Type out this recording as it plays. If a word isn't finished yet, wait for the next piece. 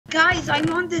Guys, I'm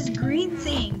on this green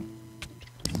thing.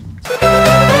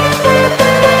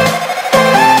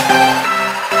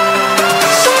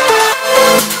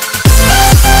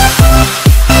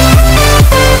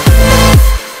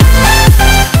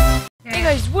 Hey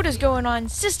guys, what is going on?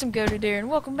 SystemCoded here, and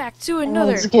welcome back to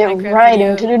another Let's get Minecraft right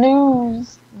video. into the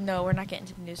news. No, we're not getting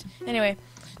to the news. Anyway,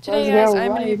 today guys, I'm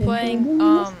going to be playing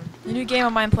the new game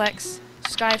on Mineplex,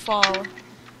 Skyfall,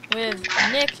 with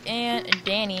Nick and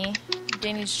Danny.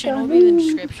 Danny's channel will be in the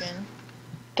description.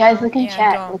 Guys, look in and,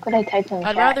 chat. Look what I typed in chat.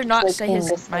 I'd rather not It's say like his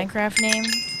this thing. Minecraft name,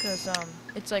 because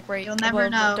it's like right You'll above never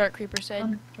know. what Dark Creeper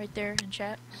said right there in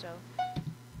chat. So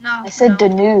No. I said the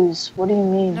news. What do you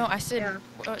mean? no, I said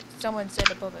someone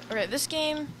said above it. Okay, this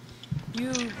game,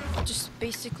 you just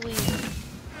basically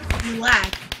You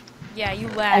lag. yeah, you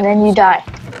lag. And then you die.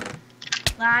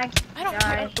 Lag. I don't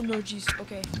die. care. Oh no, jeez.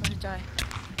 Okay, I'm gonna die.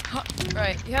 Huh.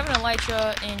 Right, you have an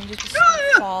elytra and you just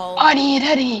fall.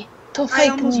 Eddie, don't I fight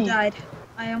almost me. died.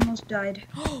 I almost died.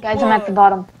 Guys, I'm at the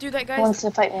bottom. Dude, that Who wants guy's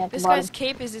to fight me at the this bottom? guy's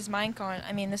cape is his minecon.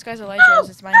 I mean, this guy's elytra is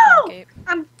his minecon cape.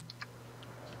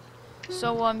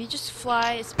 So you just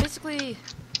fly. It's basically,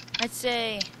 I'd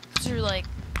say, through like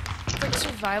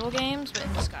survival games, but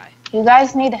in the sky. You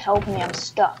guys need to help me. I'm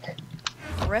stuck.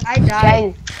 Rip. I died.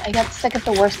 Guys, I got stuck at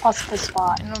the worst possible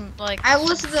spot. And I'm like, I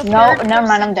was the No, third never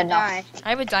mind, I'm person dead to now. die. I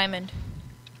have a diamond.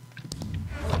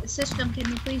 System, can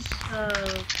you please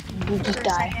You just for a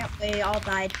die. second? We all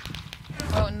died.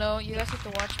 Oh no, you guys have to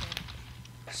watch me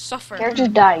suffer. Here,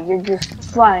 just die. You're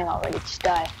flying already. Just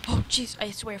die. Oh jeez,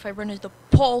 I swear if I run into the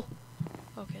pole.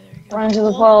 Okay, there you go. Run into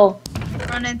the pole.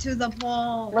 Run into the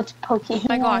pole. Let's poke you. Oh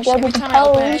my gosh, Go to every the time I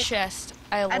open a pole. chest,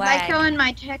 I I lag. like how in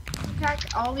my tech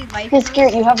all the life Get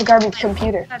scared. You have a garbage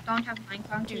computer. that don't have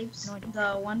Minecon Dude, capes, no, I don't.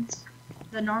 the ones,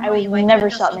 the normal. I would like, never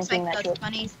just stop looks making like that the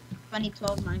joke.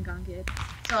 2012 Minecon cape.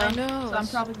 So I know. So I'm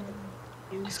probably gonna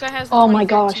use. This guy has the Oh my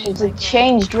gosh, 2013 it's like Minecraft.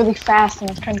 changed really fast and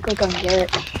I was trying to click on Garrett.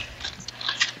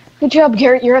 Good job,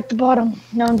 Garrett, you're at the bottom.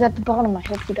 No one's at the bottom, I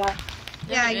hope you die.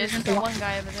 Yeah, Yeah, you're there's gonna- the one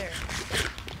guy over there.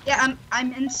 Yeah,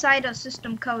 I'm inside a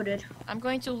system coded. I'm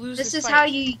going to lose This this is fight.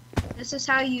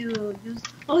 how you use.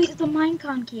 Oh, he's the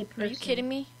Minecon cape person. Are you kidding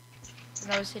me?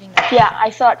 And I was hitting that. Yeah, I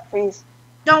saw it freeze.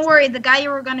 Don't worry, the guy you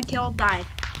were gonna kill died.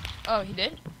 Oh, he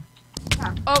did?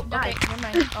 Yeah, Oh, okay, died. never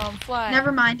mind. Fly.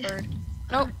 Never mind. Bird.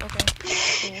 Nope,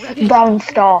 okay. Bottom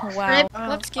stall. Wow. Rip.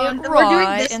 Let's We're get doing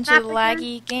right this into map the again?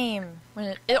 laggy game. When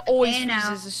it always Hey now,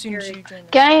 freezes as soon as you join this.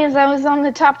 Guys, I was on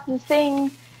the top of the thing.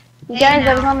 You Hey guys, I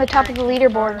now, was on the top of the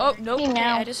leaderboard. Oh, nope, Hey okay,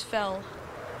 now. I just fell.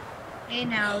 Hey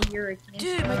now, you're a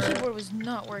Dude, my keyboard was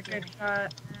not working.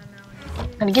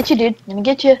 Gonna get you, dude. Gonna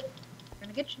get you.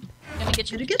 Gonna get you. Gonna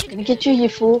get you. Gonna get you, you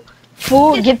fool.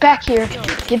 Fool, get back here.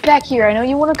 Get back here. I know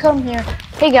you wanna come here.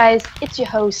 Hey guys, it's your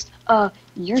host.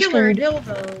 You're Killer screwed.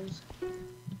 dildos.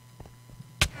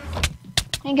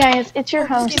 Hey guys, it's your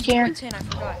Oh, this host game's here. number 10, I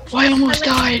forgot. I almost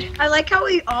died. I like how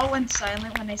we all went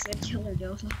silent when I said killer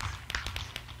dildos.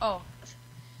 Oh.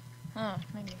 Huh,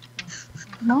 maybe.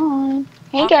 Come on.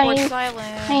 Hey Awkward guys.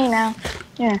 silence. Hey now.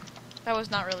 Yeah. That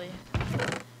was not really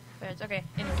fair. It's okay.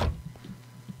 Anyway.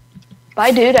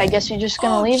 Bye, dude. I guess you're just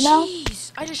gonna leave now?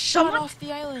 Jeez. I just shot Someone- off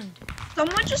the island.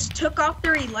 Someone just took off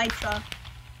their elytra.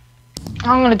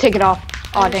 I'm gonna take it off.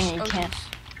 Oh, I dang just- it, you can't. jeez.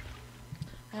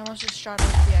 I almost just shot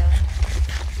off the island.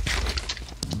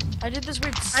 I did this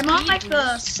weird I'm on speed like the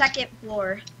boost. second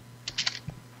floor.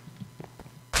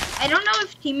 I don't know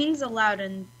if teaming's allowed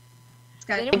in Is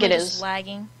Sky. anyone it just is.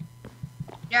 lagging?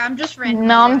 Yeah, I'm just random.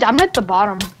 No, I'm at the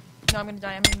bottom. No, I'm gonna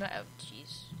die. I'm gonna. Oh,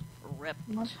 jeez. Rip.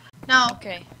 No,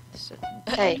 Okay. So,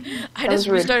 Hey, I that was just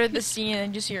rude. restarted the scene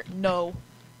and just hear no.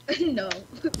 no.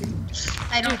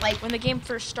 I don't Dude, like. when the game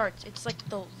first starts, it's like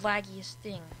the laggiest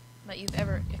thing that you've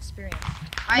ever experienced.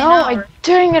 I No, know.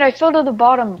 dang it, I fell to the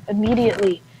bottom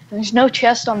immediately. There's no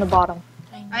chest on the bottom.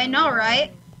 I know,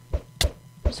 right?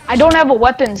 I don't have a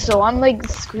weapon, so I'm like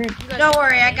screwed. You guys Don't are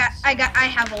worry, I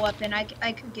nice. have a weapon. I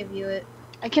could give you it.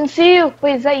 I can see you.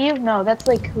 Wait, is that you? No, that's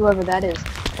like whoever that is.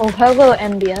 Oh, hello,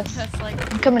 MBS. That's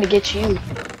like. I'm coming to get you.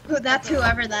 That's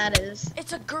whoever that is.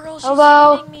 It's a girl. She's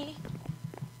Hello? hitting me.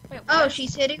 Wait, Oh, what?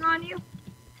 she's hitting on you?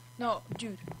 No,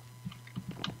 dude.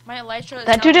 My elytra is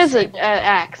That now dude has an disabled.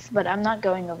 axe, but I'm not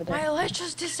going over My there.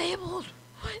 elytra's disabled.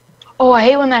 What? Oh, I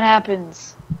hate when that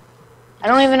happens. I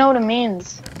don't even know what it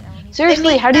means.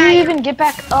 Seriously, how do you even get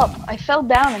back up? I fell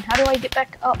down, and how do I get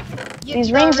back up?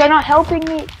 These rings are not helping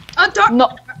me. Oh, Dark! No,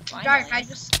 Dark,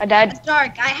 I died.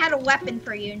 Dark, I had a weapon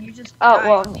for you, and you just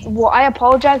Oh, died. well, I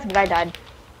apologize, but I died.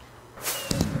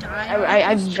 Died.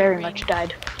 I very much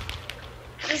died.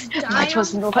 Just It die.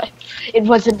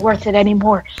 wasn't worth it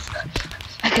anymore.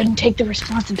 I couldn't take the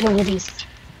responsibilities.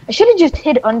 I should have just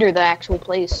hid under the actual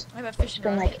place. I have a fishing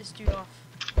rod. Like- Get this dude off.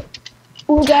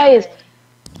 Oh, guys. just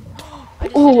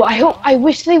Oh, hit it. I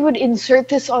wish they would insert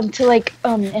this onto like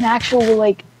an actual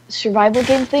like survival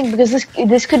game thing, because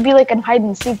this could be like a hide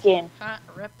and seek game.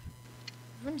 Rip.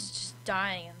 Everyone's just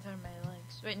dying in front of my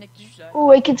legs. Wait, Nick, did you die?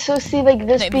 Oh, I could so see like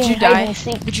this Nick, being did you hide die? and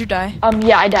seek. Did you die?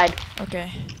 Yeah, I died.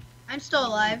 Okay. I'm still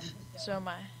alive. So am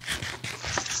I.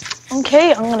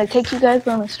 Okay, I'm gonna take you guys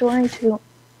on a story too.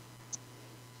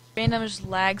 Random just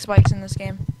lag spikes in this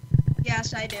game.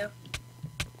 Yes, I do.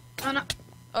 Oh no.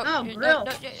 Oh, No, no, Brill.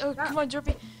 oh, come on,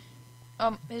 Derpy.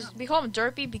 We call him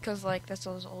Derpy because like that's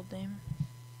his old name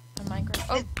in Minecraft.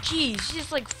 Oh, jeez, he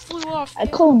just like flew off. I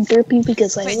Dude. call him Derpy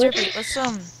because I Wait, wish. Derpy,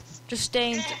 let's just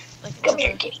stay into like Come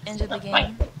here, kitty. into the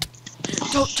game.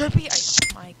 No, Derpy,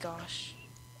 oh my gosh.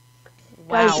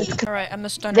 Wow. Guys, it's- All right, I'm the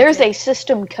stunner. There's kid. a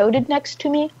system coded next to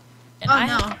me. And Oh I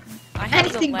no. I have the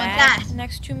Anything but lad that.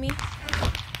 next to me.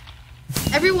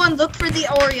 Everyone look for the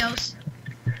Oreos.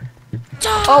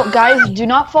 Oh, guys, do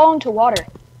not fall into water.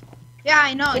 Yeah,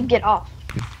 I know. Get off.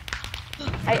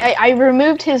 I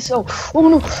removed his. Oh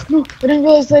no, no! I didn't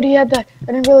realize that he had that. I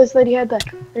didn't realize that he had that.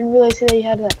 I didn't realize that he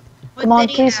had that. What Come on, did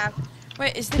he please. have?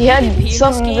 Wait, is the He had PvP in this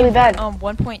something game, really bad.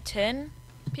 1.10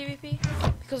 PvP?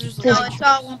 Because there's No, like, it's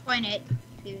all 1.8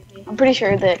 PvP. I'm pretty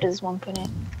sure that is 1.8.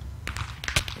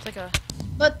 it's like a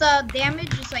But the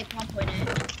damage is like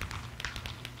 1.8.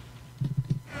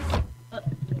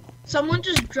 Someone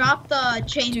just dropped the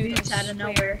chain Dude, boots I out of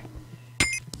swear. nowhere.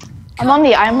 I'm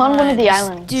on one of the this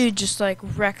islands. Dude just like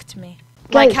wrecked me.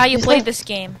 Guys, Like how you just, play like- this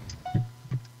game.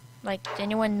 Like, does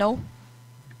anyone know?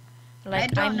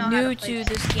 Like, don't I'm know how to new play to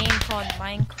this game called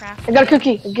Minecraft. I got a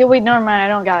cookie. Okay, wait, never mind. I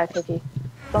don't got a cookie.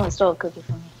 Someone stole a cookie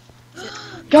from me.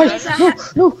 Guys,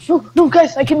 no,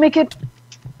 guys, I can make it.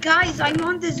 Guys, I'm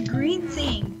on this green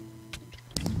thing.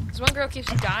 This one girl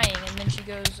keeps dying and then she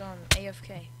goes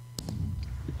AFK.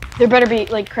 There better be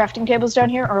like crafting tables down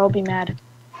here, or I'll be mad.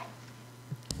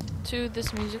 To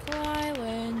this musical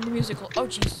island. Musical. Oh,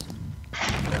 jeez.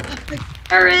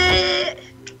 Hurry!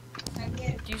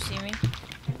 Do you see me?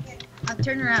 I'll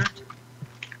turn around.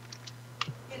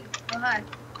 Oh, hi.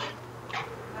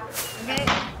 Okay.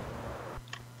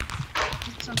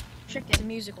 Some It's a chicken.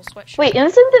 musical sweatshirt. Wait,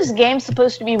 isn't this game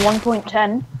supposed to be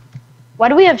 1.10? Why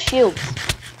do we have shields?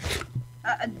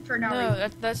 For no No,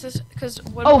 reason. that's just because.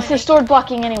 Oh, for sword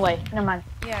blocking anyway. Never mind.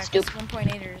 Yeah, because Stupid.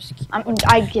 1.8ers.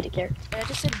 I get it, Garrett. I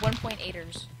just said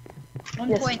 1.8ers.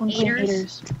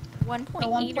 1.8ers.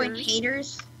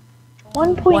 1.8ers. The 1.8ers.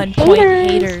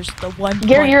 1.8ers. The 1.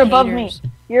 Garrett, you're above me.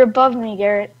 You're above me,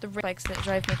 Garrett. The spikes that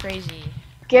drive me crazy.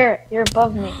 Garrett, you're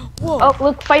above me. Whoa. Oh,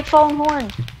 look, fight fallen horn.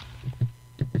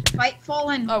 Fight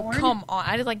fallen Oh, horn. come on.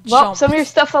 I did like Well, jump. some of your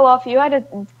stuff fell off. I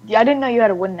didn't know you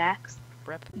had a wooden axe.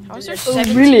 Rip. How is there Oh,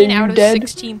 17 really? out You of dead?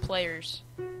 16 players?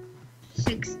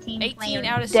 16 18 players.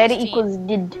 out of Dead 16. equals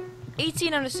dead.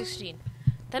 18 out of 16.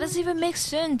 That doesn't even make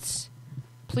sense.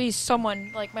 Please,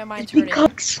 someone, like, my mind's hurting.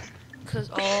 Because, Because,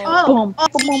 Boom. Oh, Boom.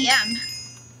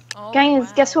 CDM. guys,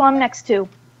 wow. guess who I'm next to?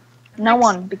 No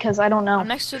one, because I don't know. I'm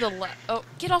next to the left. Oh,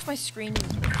 get off my screen,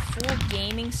 you full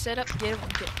gaming setup. Get.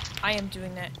 I am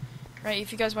doing that. Right,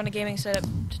 if you guys want a gaming setup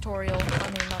tutorial, I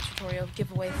mean, not tutorial,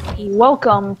 giveaway for me.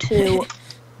 Welcome to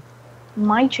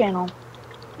my channel.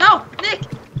 No, Nick.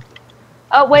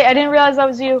 Oh, wait, I didn't realize that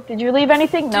was you. Did you leave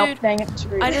anything? Dude, Nope, dang it.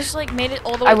 Screw I you. just, like, made it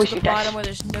all the I way wish to you the died. bottom where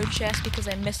there's no chest because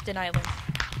I missed an island.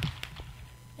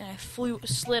 And I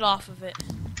slid off of it.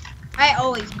 I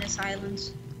always miss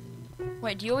islands.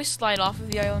 Wait, do you always slide off of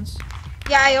the islands?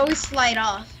 Yeah, I always slide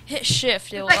off. Hit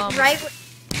shift, it'll, Like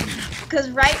because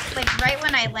right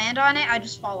when I land on it, I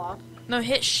just fall off. No,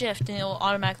 hit shift and it'll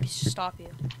automatically stop you.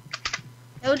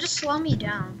 It'll just slow me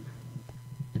down.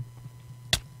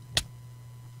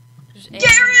 There's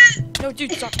Garrett! No,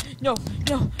 dude, stop. No.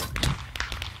 It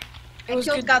I was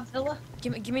killed good. Godzilla.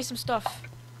 Give me some stuff.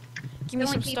 Give me Killing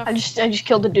some people. stuff. I just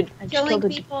killed a dude. I just Killing killed a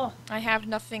dude. people. I have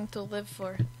nothing to live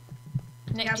for.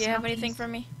 Nick, Yeah, do you have some anything things. for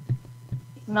me?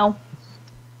 No.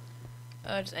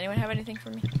 Does anyone have anything for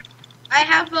me? I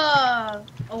have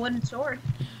a wooden sword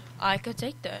I could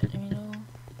take that, you know.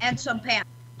 and some pants.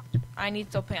 I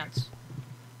need some pants.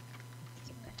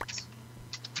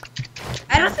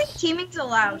 I don't think teaming's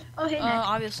allowed. Oh, hey, Nick.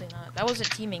 Obviously not. That wasn't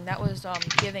teaming. That was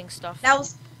giving stuff. That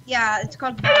was, yeah, it's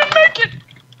called.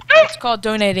 It's called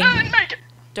donating.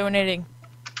 Donating.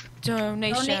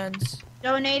 Donations.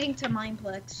 Donating to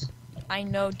Mineplex. I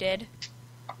know, dead.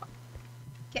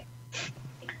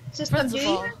 System, First do of you,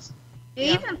 all, even, do you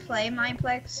yeah. even play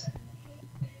Mineplex?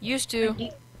 Used to.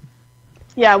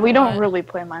 Yeah, we don't What? really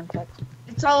play Mineplex.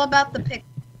 It's all about the pick.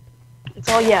 It's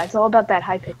all about that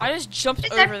high pick. I just jumped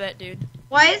Is over that dude.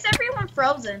 Why is everyone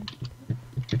frozen?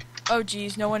 Oh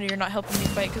geez, no wonder you're not helping me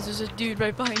fight because there's a dude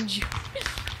right behind you.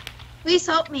 Please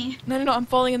help me. No, I'm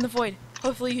falling in the void.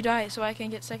 Hopefully you die so I can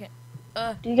get second.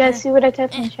 Do you guys see what I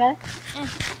typed in chat?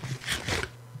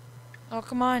 Oh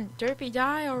come on, Derpy,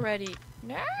 die already.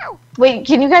 No. Wait,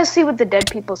 can you guys see what the dead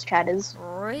people's chat is?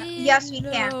 Yes, we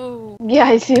can. No. Yeah,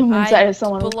 I see him inside of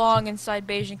someone. I belong inside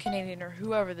Bayesian Canadian or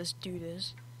whoever this dude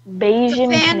is.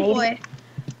 Bayesian Canadian.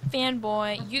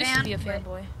 Fanboy. Used to be a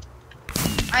fanboy.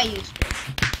 I used to.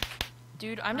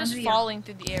 Dude, I'm just falling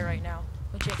through the air right now.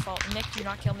 Legit fall. Nick, do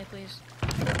not kill me, please.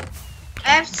 I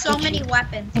have so many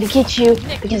weapons. I'm gonna get you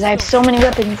Nick, because I have so many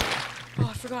weapons. Oh,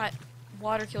 I forgot.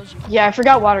 Water kills you. Yeah, I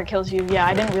forgot water kills you. Yeah,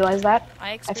 I didn't realize that.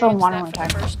 I fell in water that one for time.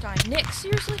 the first time. Nick,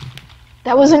 seriously?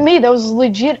 That wasn't me. That was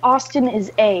legit. Austin is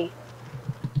A.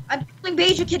 I'm playing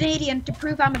Bayesian Canadian to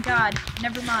prove I'm a god.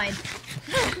 Never mind.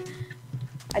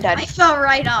 I died. I fell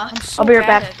right off. I'm so I'll be right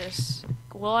bad back. at this.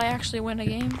 Will I actually win a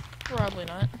game? Probably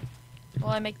not. Will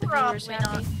I make the viewers Probably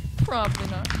happy? Probably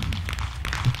not.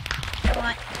 Will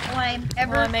I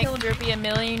ever Will I make kill Derpy a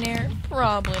millionaire?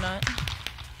 Probably not.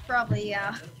 Probably,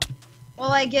 yeah.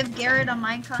 Will I give Garrett a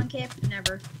Minecon cape?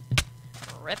 Never.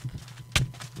 Rip.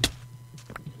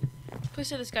 Please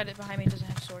say this guy behind me doesn't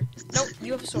have a sword. Nope,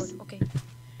 you have a sword. Okay.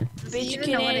 Does he Bayesian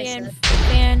even know what I Canadian said?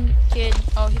 fan kid.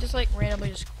 Oh, he just like randomly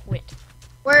just quit.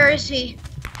 Where is he?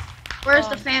 Where's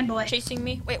the fanboy? Chasing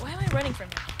me? Wait, why am I running from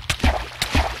him?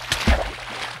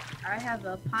 I have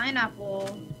a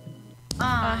pineapple.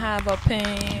 I have a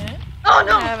pen. Oh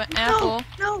no! I have an apple.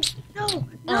 No!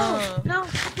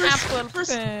 Apple Plus,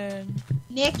 pen.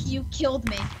 Nick, you killed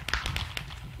me.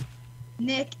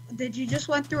 Nick, did you just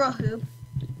went through a hoop?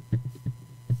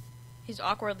 He's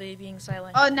awkwardly being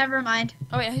silent. Oh, never mind.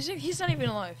 Oh wait, he's not even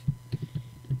alive.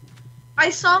 I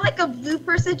saw like a blue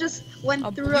person just went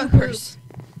A through blue a hoop. person.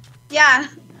 Yeah.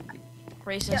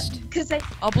 Racist. Because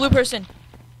A blue person.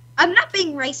 I'm not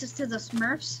being racist to the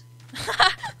Smurfs.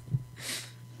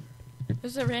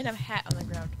 There's a random hat on the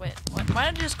ground. Wait, what? Why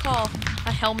did you just call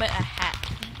a helmet a hat?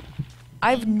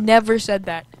 I've never said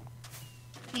that.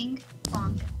 Ping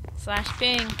pong. /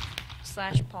 ping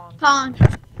 / pong. Pong.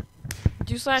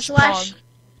 Do / Slash- pong.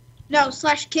 No,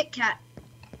 / Kit Kat.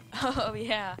 Oh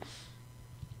yeah.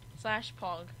 /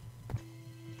 pong.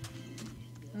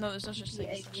 No, there's no such thing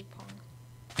as / pong.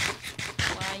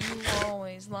 Why you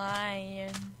always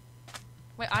lying?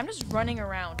 Wait, I'm just running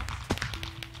around.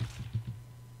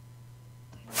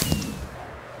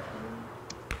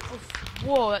 Oof.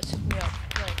 Whoa, that took me up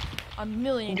like a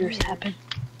million Dangerous years. happen.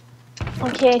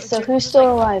 Okay, so who's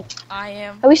still alive? I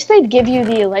am. I wish they'd give you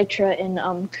the Elytra in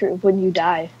when you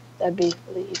die. That'd be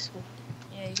really useful.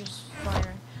 Yeah, you can just fly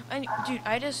around. And, dude,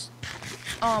 I just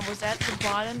was at the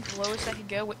bottom, the lowest I could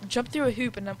go. Jumped through a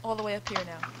hoop, and I'm all the way up here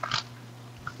now.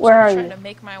 Where I'm are trying you? to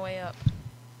make my way up.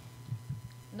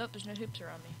 Nope, there's no hoops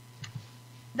around me.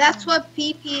 That's what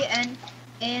PPNNAP.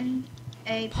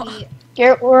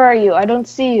 Garrett, where are you? I don't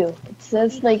see you. It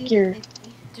says like you're.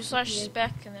 Do /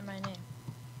 spec and then my name.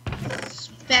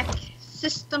 Spec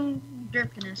system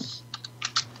derpiness.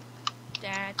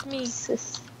 That's me.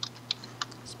 Sis.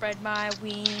 Spread my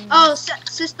wings. Oh,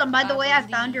 system. By the I way, I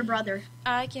believe. found your brother.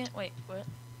 I can't wait. What?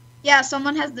 Yeah,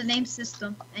 someone has the name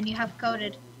system, and you have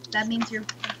coded. That means you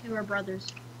are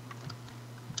brothers.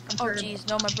 Oh jeez,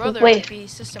 no, my brother Wait. might be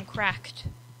system cracked.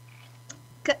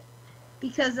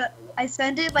 Because I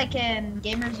sent it like in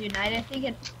Gamers Unite, I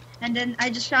think, and then I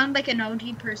just found like an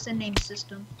OG person named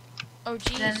System. Oh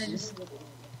Then I jeez. just,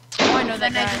 Oh, I know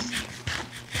that then I guy. just,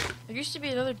 There used to be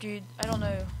another dude. I don't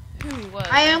know who he was.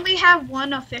 I only have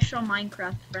one official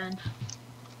Minecraft friend.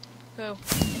 Who?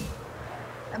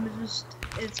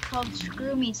 It's called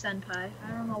Screw Me Senpai.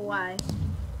 I don't know why.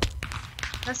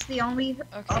 That's the only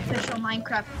official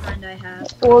Minecraft friend I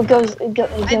have. Well, it goes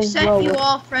I've sent lower. you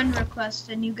all friend requests,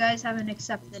 and you guys haven't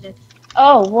accepted it.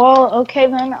 Oh well, okay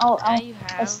then. I'll you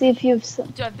I'll have. see if you've.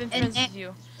 Dude, I've been friends with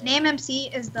you. Name MC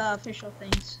is the official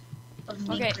things of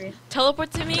Okay, Minecraft.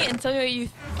 teleport to me and tell me what you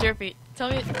Derpy.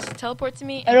 Teleport to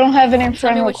me. I don't have any Tell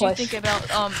friend me what requests. you think about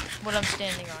what I'm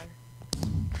standing on.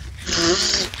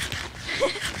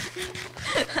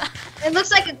 It looks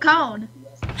like a cone.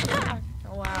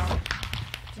 Oh, wow.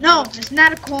 No, it's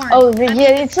not a corn. Oh, I mean,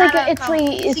 it's like not a, it's cone.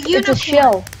 like it's a unicorn.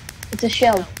 shell. It's a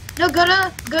shell. No, go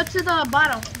to the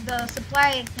bottom, the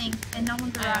supply thing, and no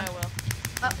one's I around. will.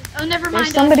 Oh, never mind.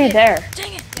 There's somebody there.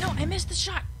 Dang it! No, I missed the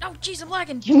shot. Oh, jeez, I'm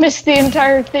lagging. You missed the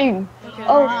entire thing. Okay.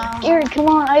 Oh, Garrett, come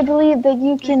on! I believe that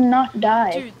you cannot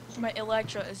die. Dude, my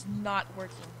Electra is not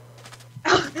working.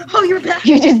 Oh, you're back.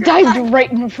 You just dived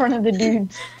right in front of the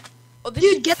dudes. Oh,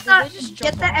 Dude, get did they the just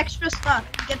jump get the off? extra stuff.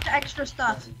 Get the extra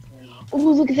stuff. Oh,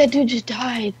 look at that dude just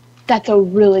died. That's a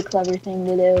really clever thing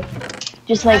to do.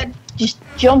 Just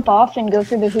jump off and go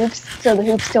through the hoops so the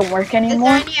hoops don't work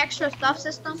anymore. Is there any extra stuff,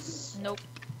 System? Nope.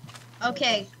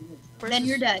 Okay, then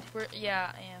you're dead.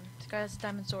 Yeah, I am. This guy has a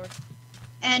diamond sword.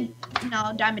 And,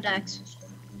 no, diamond axe.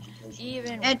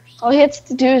 All he has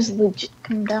to do is legit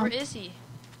come down. Where is he?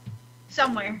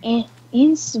 Somewhere. What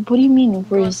do you mean,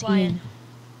 where is he?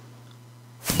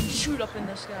 Shoot up in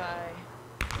the sky.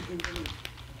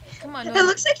 Come on. It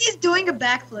looks like he's doing a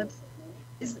backflip.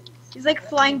 He's like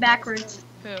flying backwards.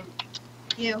 Who?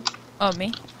 You. Oh,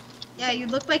 me? Yeah, you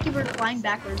look like you were flying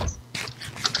backwards.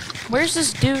 Where's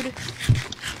this dude?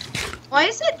 Why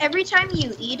is it every time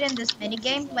you eat in this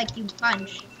minigame, like you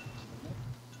punch?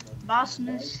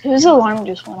 Bossness. Whose alarm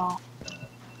just went off?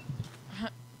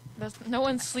 No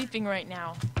one's sleeping right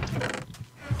now.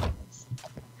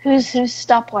 Whose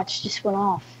stopwatch just went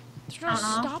off? There's no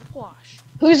stopwatch.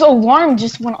 Whose alarm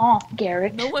just went off,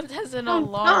 Garrett? No one has an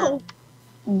alarm.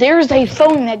 No. There's a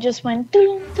phone that just went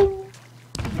ding, ding.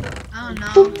 Oh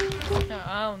no. No,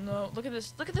 I don't know. Look at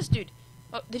this. Look at this dude.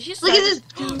 Oh, did he just Look die? at this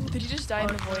dude. Did he just die in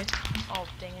the void? Oh,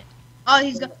 dang it. Oh,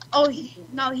 he's go. Oh,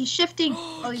 no, he's shifting.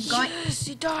 Oh, he's going. Yes,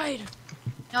 he died.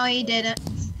 No, he didn't.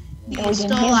 He's He's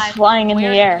still alive. flying in Where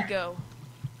the did air. he go?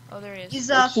 Oh, there he is. He's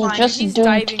He flying. just He's didn't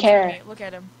diving care. to me. Look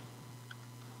at him.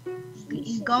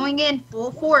 He's going in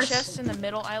full force. Chests in the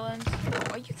middle island.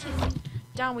 Oh, are you kidding me?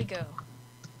 Down we go.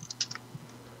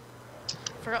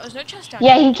 Forgot there's no chest down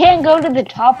Yeah, here. he can't go to the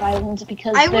top islands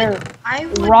because they're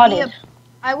rotted.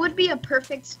 I would be a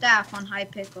perfect staff on High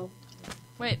Pickle.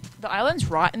 Wait, the islands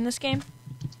rot in this game?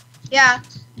 Yeah,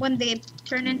 when they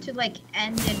turn into like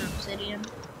end and obsidian.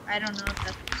 I don't know if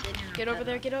that's obsidian. Get over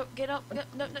there, get up. No.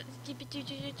 If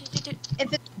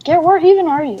it's Garrett, where even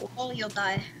are you? full, you'll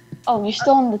die. Oh, you're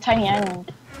still on the tiny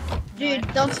island.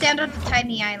 Dude, don't stand on the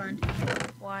tiny island.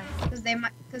 Why? Because they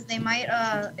might. The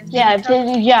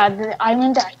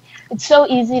island. It's so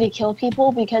easy to kill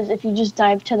people because if you just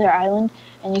dive to their island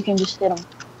and you can just hit them,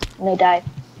 and they die.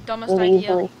 Dumbest really idea.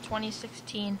 easily.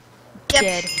 2016. Yep,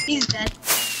 Dead. he's dead.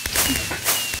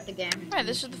 The game. Alright,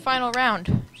 this is the final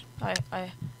round.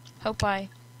 I hope I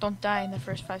don't die in the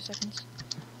first 5 seconds.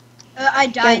 I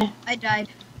died. Good. I died.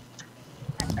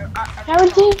 How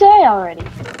did you die already?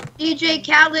 DJ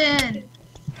Callan.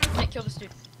 Nick, kill this dude.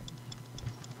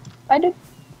 I did.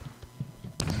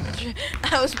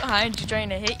 I was behind you trying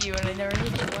to hit you and I never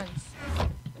hit you once.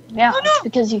 Yeah, Oh, no. it's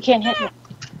because you can't hit me.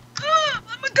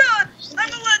 I'm a god.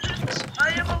 I'm a legend. I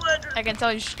am a legend. I can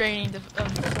tell you're straining to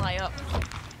fly up.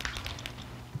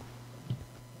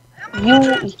 You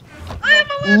are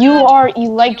Elytra You are is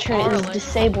Elytra.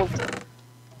 disabled.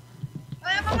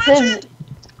 I am a It says legend.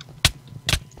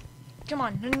 Come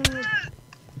on. No.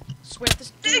 Swear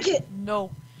this. Dig it.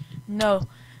 No.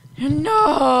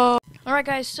 Alright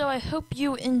guys, so I hope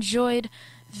you enjoyed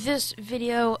this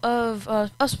video of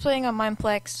us playing on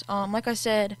Mineplex. Like I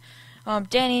said,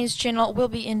 Danny's channel will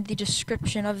be in the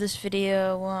description of this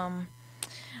video.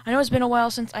 I know it's been a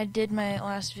while since I did my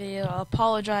last video. I'll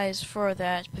apologize for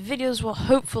that. But videos will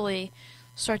hopefully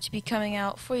start to be coming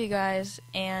out for you guys.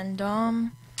 And,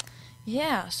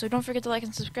 yeah. So don't forget to like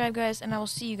and subscribe, guys. And I will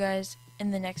see you guys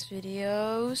in the next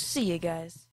video. See you guys.